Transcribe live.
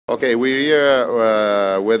Okay, we're here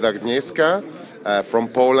with Agnieszka from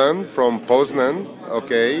Poland, from Poznan.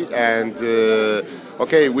 Okay, and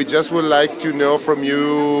okay, we just would like to know from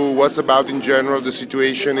you what's about in general the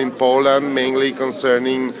situation in Poland, mainly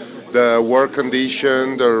concerning the work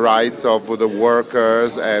condition, the rights of the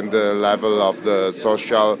workers, and the level of the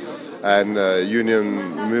social and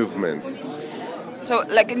union movements. So,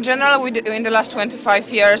 like in general, in the last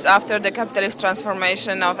 25 years after the capitalist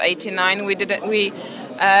transformation of '89, we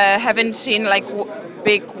haven't seen like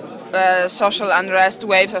big social unrest,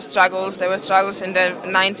 waves of struggles. There were struggles in the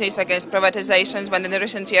 90s against privatizations, but in the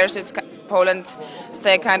recent years, Poland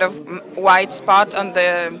stay kind of white spot on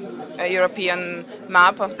the European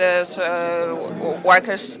map of the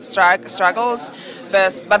workers' struggles.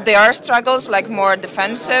 But there are struggles like more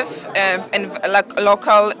defensive and like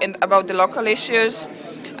local about the local issues.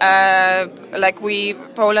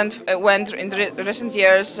 Poland went in the recent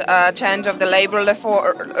years change of the labor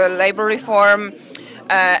reform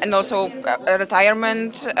and also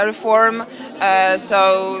retirement reform.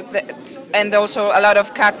 And also a lot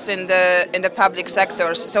of cuts in the public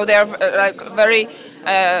sectors. So there are very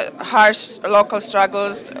harsh local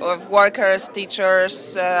struggles of workers,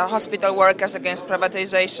 teachers, hospital workers against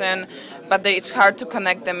privatization, but it's hard to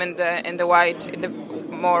connect them in the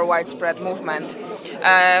more widespread movement.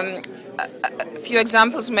 A few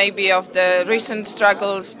examples maybe of the recent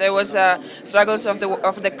struggles. There was struggles of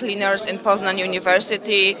the cleaners in Poznan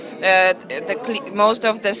University. Most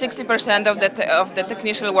of the 60% of the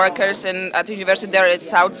technical workers at the university there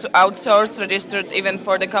is outsourced, registered even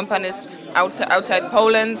for the companies outside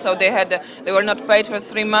Poland. So they were not paid for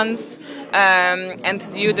 3 months, and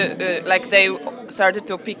they started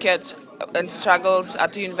to picket and struggles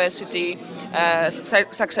at the university.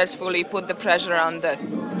 Successfully put the pressure on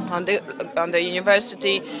the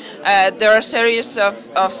university. There are a series of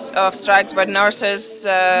strikes by nurses,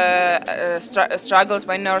 struggles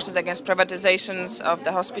by nurses against privatizations of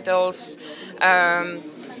the hospitals.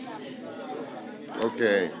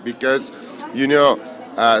 Okay, because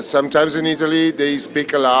sometimes in Italy they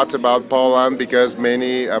speak a lot about Poland because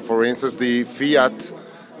many, for instance, the Fiat,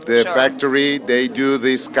 the Sure. factory, they do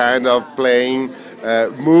this kind of playing,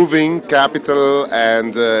 moving capital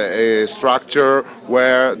and a structure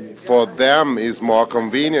where for them is more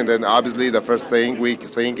convenient. And obviously the first thing we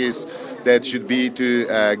think is that should be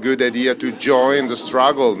a good idea to join the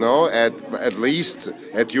struggle, no? At least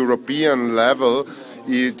at European level,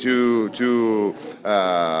 to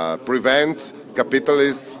prevent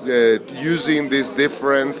capitalists using this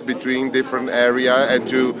difference between different areas and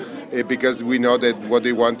because we know that what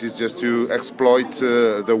they want is just to exploit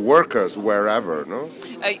the workers wherever, no?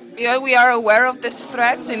 Yeah, we are aware of these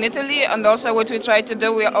threats in Italy, and also what we try to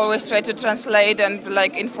do, we always try to translate and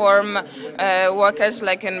inform workers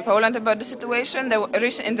in Poland about the situation.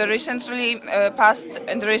 In the recent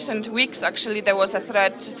weeks, actually, there was a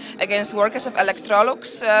threat against workers of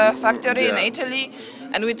Electrolux factory in Italy.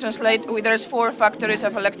 And we translate. There's 4 factories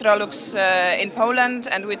of Electrolux in Poland,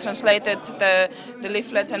 and we translated the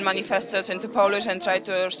leaflets and manifestos into Polish and try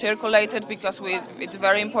to circulate it because it's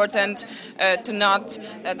very important to not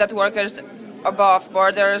that workers above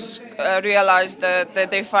borders realize that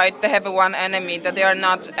they fight. They have one enemy, that they are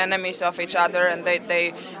not enemies of each other, and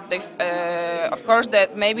they of course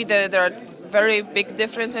that maybe there are very big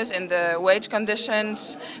differences in the wage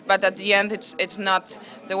conditions, but at the end it's not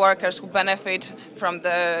the workers who benefit from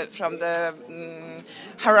the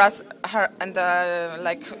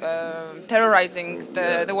terrorizing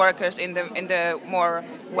the workers in the more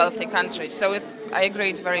wealthy countries. So I agree,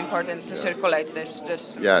 it's very important to circulate this.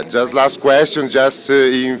 Yeah, just last question, just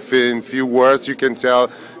in few words you can tell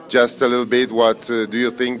just a little bit what do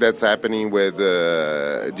you think that's happening with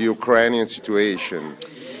the Ukrainian situation?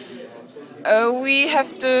 We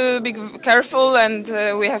have to be careful, and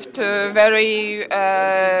we have to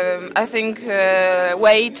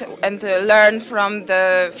wait and learn from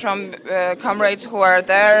comrades who are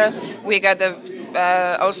there. We got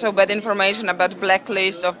also bad information about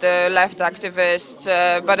blacklist of the left activists,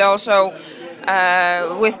 but also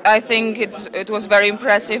I think it was very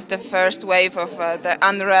impressive, the first wave of the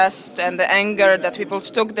unrest and the anger that people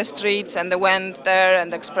took the streets and they went there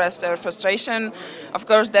and expressed their frustration. Of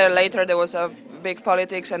course, later there was a big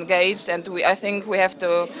politics engaged, and I think we have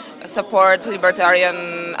to support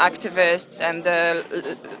libertarian activists and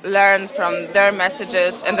learn from their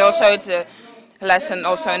messages. And also it's a lesson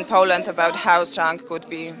also in Poland about how strong could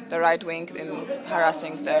be the right wing in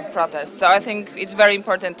harassing the protests. So I think it's very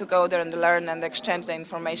important to go there and learn and exchange the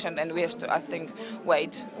information, and we have to, I think,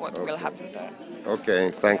 wait what will happen there. Okay,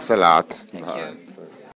 thanks a lot. Thank you.